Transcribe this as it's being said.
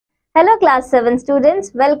Hello class 7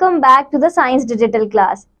 students, welcome back to the Science Digital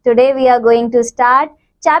class. Today we are going to start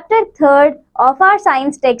chapter 3rd of our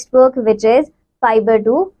science textbook, which is Fiber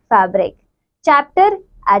to Fabric. Chapter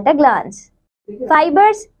at a glance.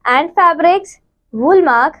 Fibers and fabrics, wool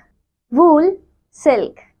mark, wool,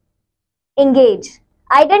 silk. Engage.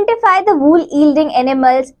 Identify the wool yielding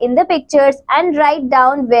animals in the pictures and write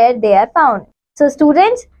down where they are found. So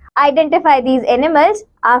students, identify these animals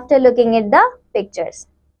after looking at the pictures.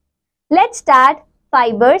 Let's start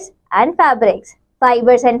fibers and fabrics.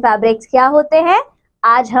 Fibers and fabrics क्या होते हैं?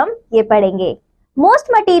 आज हम ये पढ़ेंगे. Most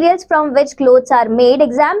materials from which clothes are made,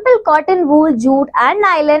 example cotton, wool, jute and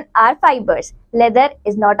nylon are fibers. Leather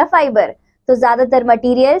is not a fiber. तो ज्यादातर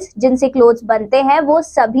materials जिनसे clothes बनते हैं वो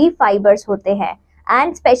सभी fibers होते हैं.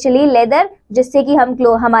 And specially leather जिससे कि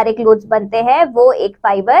हमारे clothes बनते हैं वो एक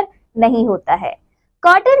fiber नहीं होता है.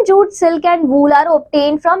 Cotton, jute, silk and wool are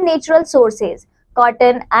obtained from natural sources.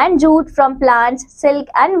 Cotton and jute from plants, silk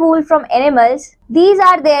and wool from animals. These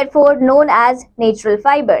are therefore known as natural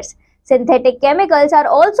fibers. Synthetic chemicals are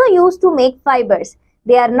also used to make fibers.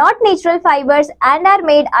 They are not natural fibers and are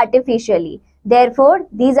made artificially. Therefore,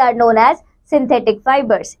 these are known as synthetic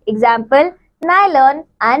fibers. Example, nylon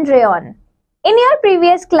and rayon. In your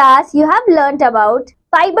previous class, you have learnt about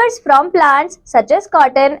fibers from plants such as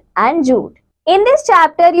cotton and jute. In this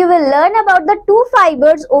chapter, you will learn about the two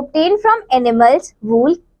fibers obtained from animals,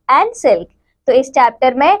 wool and silk. तो इस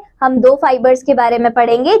chapter में हम दो fibres के बारे में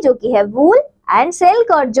पढ़ेंगे जो कि है wool and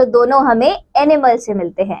silk और जो दोनों हमें animal से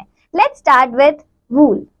मिलते हैं. Let's start with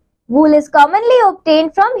wool. Wool is commonly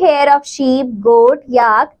obtained from hair of sheep, goat,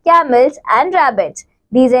 yak, camels and rabbits.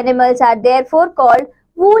 These animals are therefore called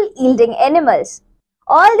wool-yielding animals.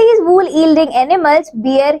 All these wool-yielding animals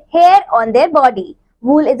bear hair on their body.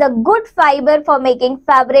 Wool is a good fiber for making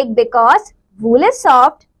fabric because wool is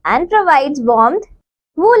soft and provides warmth.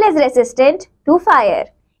 Wool is resistant to fire.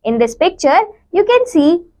 In this picture, you can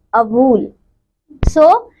see a wool.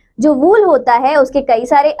 So, जो wool होता है उसके कई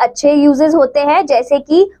सारे अच्छे uses होते हैं जैसे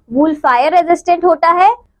कि wool fire resistant होता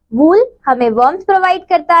है, wool हमें warmth provide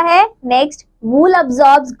करता है. Next, wool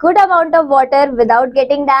absorbs good amount of water without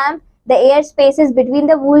getting damp. The air spaces between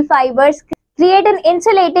the wool fibers create an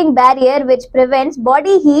insulating barrier which prevents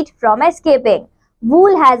body heat from escaping.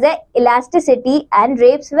 Wool has an elasticity and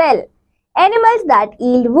drapes well. Animals that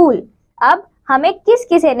yield wool. अब हमें किस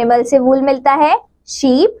किस animal से wool मिलता है?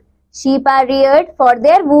 Sheep. Sheep are reared for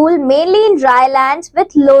their wool mainly in dry lands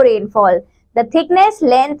with low rainfall. The thickness,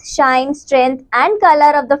 length, shine, strength and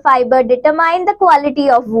color of the fiber determine the quality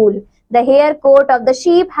of wool. The hair coat of the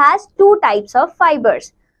sheep has two types of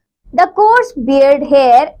fibers. The coarse beard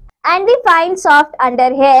hair and the fine soft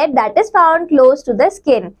underhair that is found close to the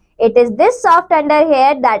skin. It is this soft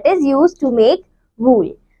underhair that is used to make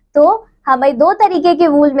wool. तो हमें दो तरीके के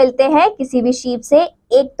wool मिलते हैं किसी भी sheep से.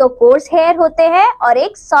 एक तो coarse hair होते हैं और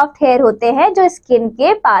एक soft hair होते हैं जो skin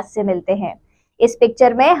के पास से मिलते हैं. इस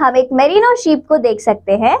पिक्चर में हम एक merino sheep को देख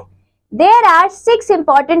सकते हैं. There are 6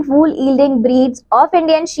 important wool yielding breeds of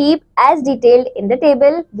Indian sheep as detailed in the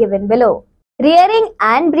table given below. Rearing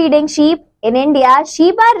and breeding sheep. In India,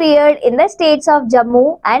 sheep are reared in the states of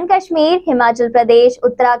Jammu and Kashmir, Himachal Pradesh,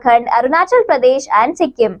 Uttarakhand, Arunachal Pradesh and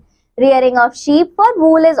Sikkim. Rearing of sheep for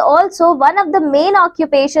wool is also one of the main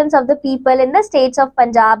occupations of the people in the states of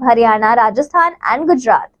Punjab, Haryana, Rajasthan and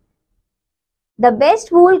Gujarat. The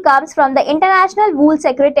best wool comes from the International Wool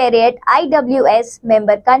Secretariat IWS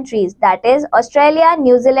member countries, that is Australia,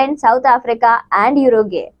 New Zealand, South Africa and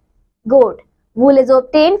Uruguay. Goat. Wool is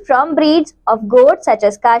obtained from breeds of goats such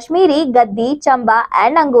as Kashmiri, Gaddi, Chamba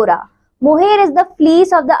and Angora. Mohair is the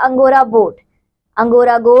fleece of the Angora goat.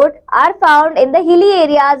 Angora goat are found in the hilly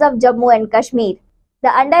areas of Jammu and Kashmir. The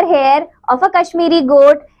underhair of a Kashmiri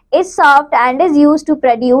goat is soft and is used to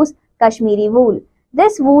produce Kashmiri wool.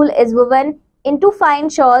 This wool is woven into fine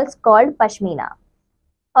shawls called pashmina.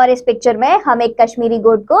 और इस picture में हम एक कश्मीरी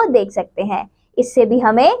गोट को देख सकते हैं. इससे भी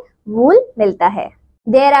हमें wool मिलता है.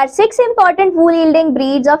 There are 6 important wool yielding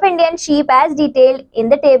breeds of Indian sheep as detailed in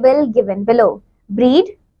the table given below.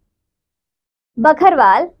 Breed.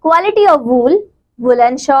 Bakharwal, quality of wool,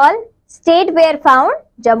 woolen shawl, state where found,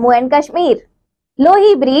 Jammu and Kashmir.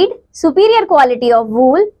 Lohi breed, superior quality of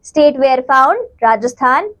wool, state where found,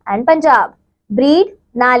 Rajasthan and Punjab. Breed,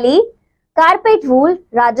 Nali, carpet wool,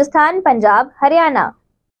 Rajasthan, Punjab, Haryana.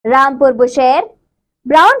 Rampur Bushehr,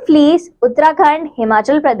 brown fleece, Uttarakhand,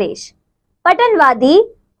 Himachal Pradesh. Patanwadi,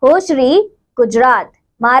 Hoshri, Gujarat.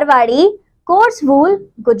 Marwadi, coarse wool,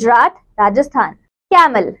 Gujarat, Rajasthan.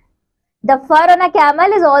 Camel. The fur on a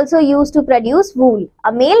camel is also used to produce wool.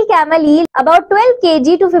 A male camel yields about 12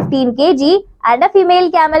 kg to 15 kg and a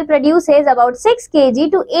female camel produces about 6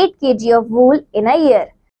 kg to 8 kg of wool in a year.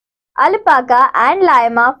 Alpaca and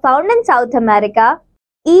llama found in South America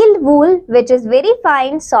yield wool which is very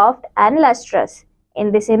fine, soft and lustrous.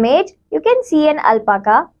 In this image, you can see an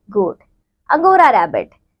alpaca goat. Angora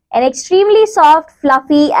rabbit, an extremely soft,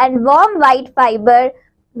 fluffy and warm white fiber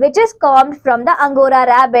which is combed from the Angora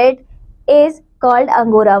rabbit is called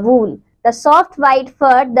Angora wool. The soft white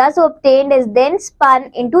fur thus obtained is then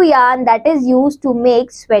spun into yarn that is used to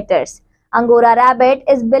make sweaters. Angora rabbit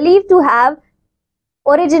is believed to have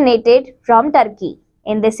originated from Turkey.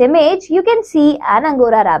 In this image, you can see an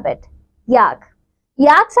Angora rabbit. Yak.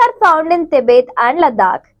 Yaks are found in Tibet and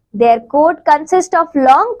Ladakh. Their coat consists of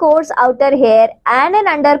long coarse outer hair and an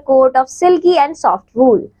undercoat of silky and soft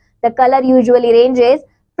wool. The color usually ranges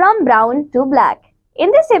from brown to black.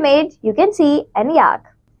 In this image, you can see an yak.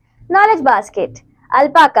 Knowledge basket.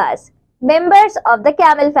 Alpacas, members of the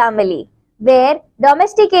camel family, were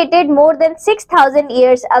domesticated more than 6,000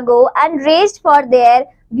 years ago and raised for their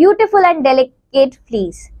beautiful and delicate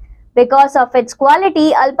fleece. Because of its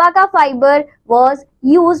quality, alpaca fiber was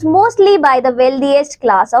used mostly by the wealthiest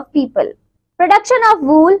class of people. Production of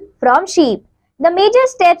wool from sheep. The major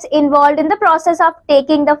steps involved in the process of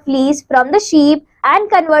taking the fleece from the sheep and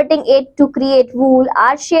converting it to create wool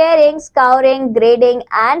are shearing, scouring, grading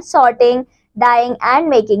and sorting, dyeing and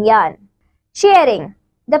making yarn. Shearing.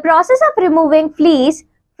 The process of removing fleece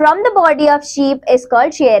from the body of sheep is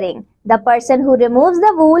called shearing. The person who removes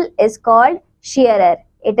the wool is called shearer.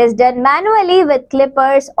 It is done manually with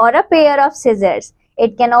clippers or a pair of scissors.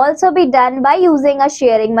 It can also be done by using a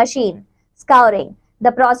shearing machine. Scouring.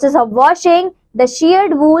 The process of washing the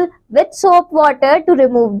sheared wool with soap water to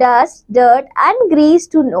remove dust, dirt and grease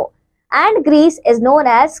is known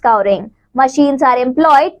as scouring. Machines are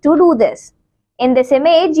employed to do this. In this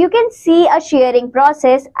image, you can see a shearing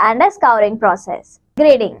process and a scouring process.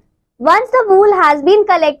 Grading. Once the wool has been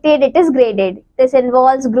collected, it is graded. This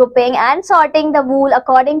involves grouping and sorting the wool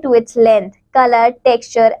according to its length, color,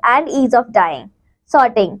 texture and ease of dyeing.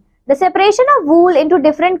 Sorting. The separation of wool into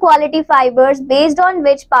different quality fibers based on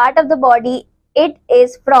which part of the body it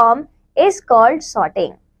is from is called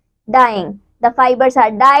sorting. Dyeing. The fibers are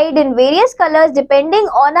dyed in various colors depending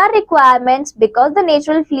on our requirements because the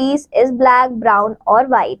natural fleece is black, brown or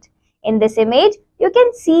white. In this image, you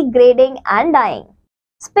can see grading and dyeing.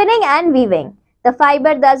 Spinning and weaving. The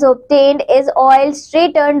fiber thus obtained is oiled,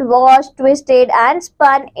 straightened, washed, twisted and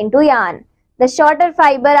spun into yarn. The shorter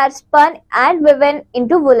fiber are spun and woven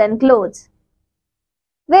into woolen clothes,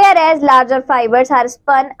 whereas larger fibers are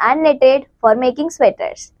spun and knitted for making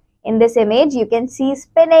sweaters. In this image, you can see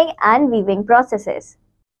spinning and weaving processes.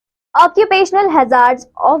 Occupational hazards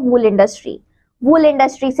of wool industry. Wool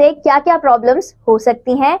industry से क्या-क्या problems हो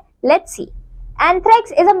सकती हैं? Let's see.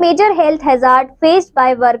 Anthrax is a major health hazard faced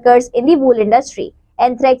by workers in the wool industry.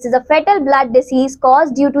 Anthrax is a fatal blood disease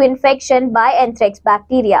caused due to infection by anthrax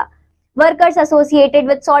bacteria. Workers associated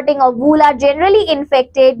with sorting of wool are generally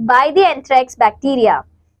infected by the anthrax bacteria.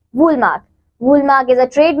 Woolmark. Woolmark is a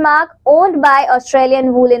trademark owned by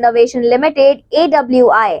Australian Wool Innovation Limited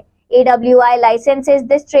 (AWI). AWI licenses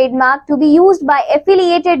this trademark to be used by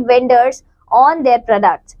affiliated vendors on their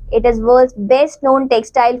products. It is world's best known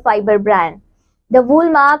textile fiber brand. The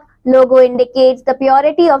Woolmark logo indicates the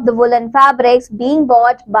purity of the woolen fabrics being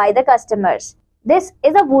bought by the customers. This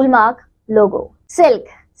is a Woolmark logo. Silk.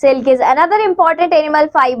 Silk is another important animal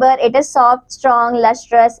fiber. It is soft, strong,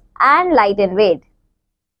 lustrous and light in weight.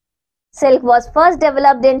 Silk was first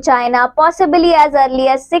developed in China, possibly as early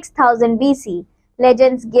as 6000 BC.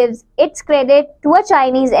 Legends gives its credit to a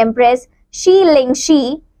Chinese empress, Shi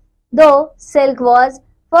Lingxi. Though silk was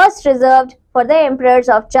first reserved for the emperors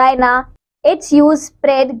of China, its use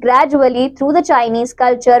spread gradually through the Chinese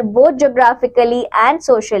culture both geographically and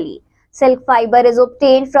socially. Silk fiber is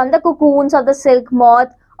obtained from the cocoons of the silk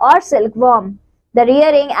moth or silkworm. The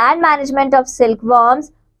rearing and management of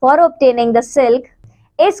silkworms for obtaining the silk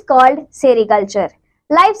is called sericulture.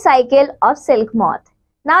 Life cycle of silk moth.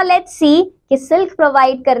 Now let's see कि silk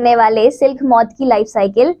provide करने वाले silk moth की life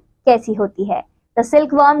cycle कैसी होती है. The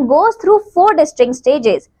silkworm goes through 4 distinct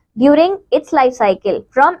stages during its life cycle,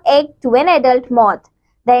 from egg to an adult moth.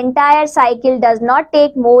 The entire cycle does not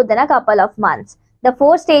take more than a couple of months. The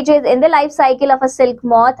 4 stages in the life cycle of a silk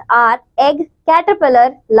moth are egg,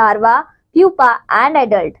 caterpillar, larva, pupa and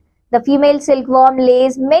adult. The female silkworm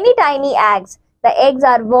lays many tiny eggs. The eggs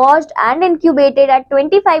are washed and incubated at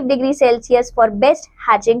 25 degrees Celsius for best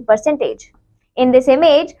hatching percentage. In this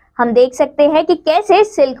image, हम देख सकते हैं कि कैसे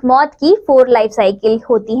silk moth की 4 life cycle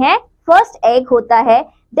होती हैं. First egg होता है,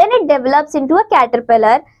 then it develops into a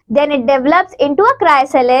caterpillar, then it develops into a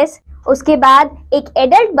chrysalis उसके बाद एक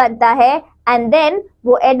एडल्ट बनता है एंड देन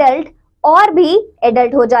वो एडल्ट और भी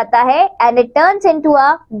एडल्ट हो जाता है and it turns into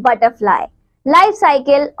a butterfly. Life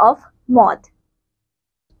cycle of moth.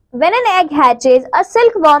 When an egg hatches, a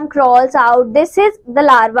silkworm crawls out. This is the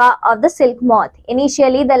larva of the silk moth.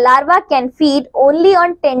 Initially, the larva can feed only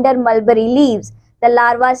on tender mulberry leaves. The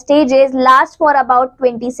larva stages last for about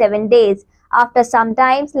 27 days. After some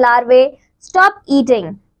time, larvae stop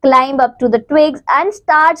eating, climb up to the twigs and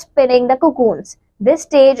start spinning the cocoons. This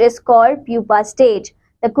stage is called pupa stage.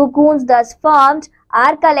 The cocoons thus formed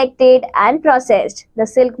are collected and processed. The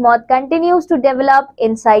silk moth continues to develop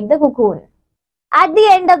inside the cocoon. At the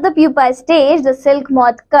end of the pupa stage, the silk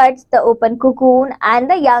moth cuts the open cocoon and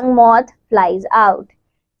the young moth flies out.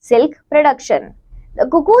 Silk production. The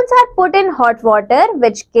cocoons are put in hot water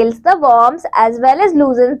which kills the worms as well as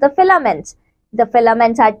loosens the filaments. The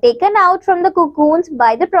filaments are taken out from the cocoons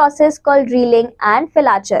by the process called reeling and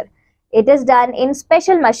filature. It is done in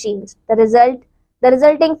special machines. The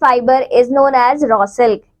resulting fiber is known as raw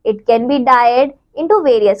silk. It can be dyed into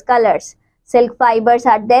various colors. Silk fibers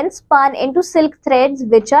are then spun into silk threads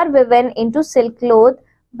which are woven into silk cloth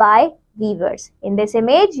by weavers. In this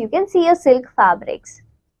image, you can see a silk fabrics.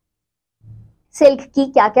 Silk की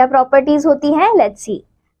क्या-क्या properties होती हैं? Let's see.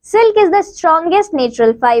 Silk is the strongest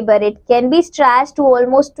natural fiber. It can be stretched to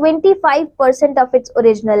almost 25% of its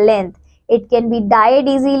original length. It can be dyed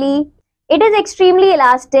easily. It is extremely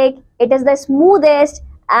elastic. It is the smoothest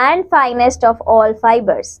and finest of all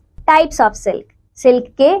fibers. Types of silk. Silk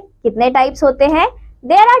के कितने types होते हैं?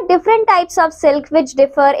 There are different types of silk which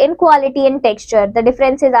differ in quality and texture. The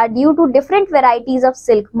differences are due to different varieties of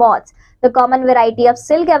silk moths. The common variety of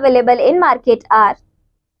silk available in market are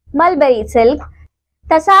mulberry silk,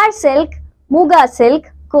 tassar silk, muga silk,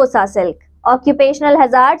 kosa silk. Occupational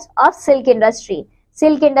hazards of silk industry.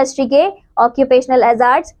 Silk industry के occupational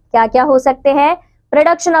hazards क्या-क्या हो सकते हैं?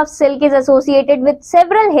 Production of silk is associated with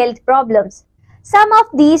several health problems. Some of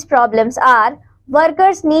these problems are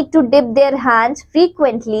workers need to dip their hands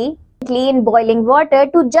frequently in boiling water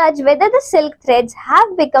to judge whether the silk threads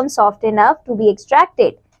have become soft enough to be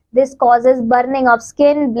extracted. This causes burning of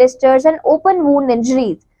skin, blisters and open wound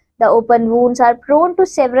injuries. The open wounds are prone to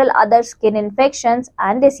several other skin infections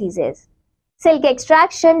and diseases. Silk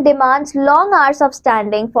extraction demands long hours of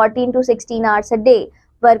standing, 14 to 16 hours a day.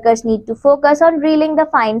 Workers need to focus on reeling the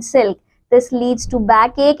fine silk. This leads to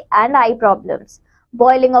backache and eye problems.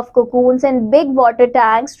 Boiling of cocoons in big water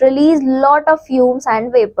tanks release lot of fumes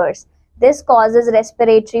and vapors. This causes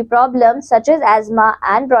respiratory problems such as asthma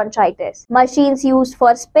and bronchitis. Machines used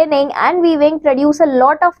for spinning and weaving produce a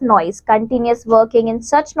lot of noise. Continuous working in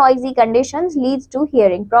such noisy conditions leads to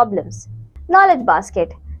hearing problems. Knowledge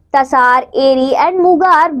basket. Tassar, eri and muga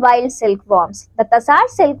are wild silkworms. The tassar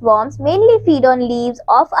silkworms mainly feed on leaves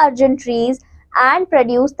of arjun trees and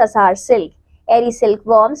produce tassar silk. Eri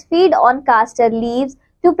silkworms feed on castor leaves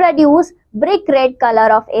to produce brick red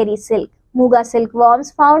color of eri silk. Muga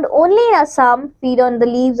silkworms found only in Assam feed on the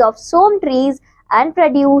leaves of som trees and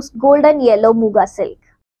produce golden yellow muga silk.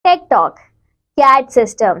 Tech Talk. CAD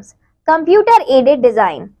systems. Computer aided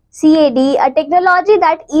design. CAD, a technology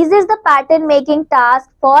that eases the pattern making task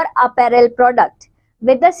for apparel product.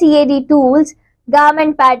 With the CAD tools,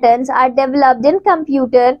 garment patterns are developed in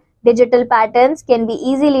computer. Digital patterns can be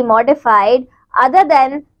easily modified. Other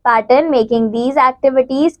than pattern making, these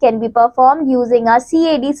activities can be performed using a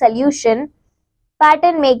CAD solution.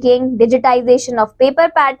 Pattern making, digitization of paper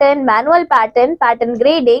pattern, manual pattern, pattern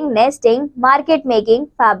grading, nesting, market making,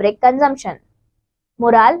 fabric consumption.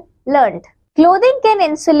 Moral learned. Clothing can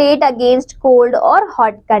insulate against cold or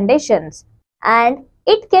hot conditions, and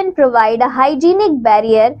it can provide a hygienic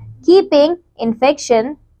barrier, keeping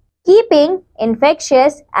infectious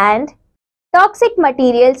and toxic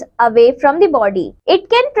materials away from the body. It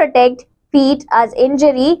can protect feet as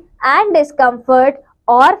injury and discomfort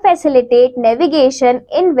or facilitate navigation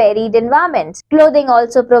in varied environments. Clothing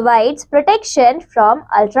also provides protection from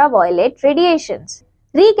ultraviolet radiations.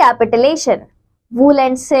 Recapitulation. Wool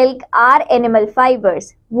and silk are animal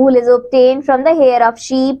fibers. Wool is obtained from the hair of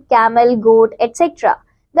sheep, camel, goat, etc.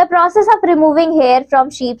 The process of removing hair from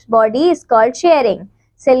sheep's body is called shearing.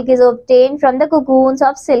 Silk is obtained from the cocoons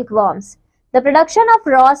of silkworms. The production of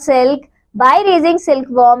raw silk by raising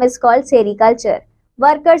silkworm is called sericulture.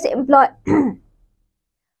 Workers employed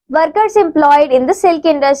in the silk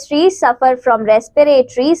industry suffer from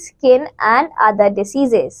respiratory, skin and other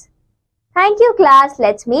diseases. Thank you class.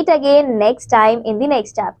 Let's meet again next time in the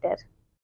next chapter.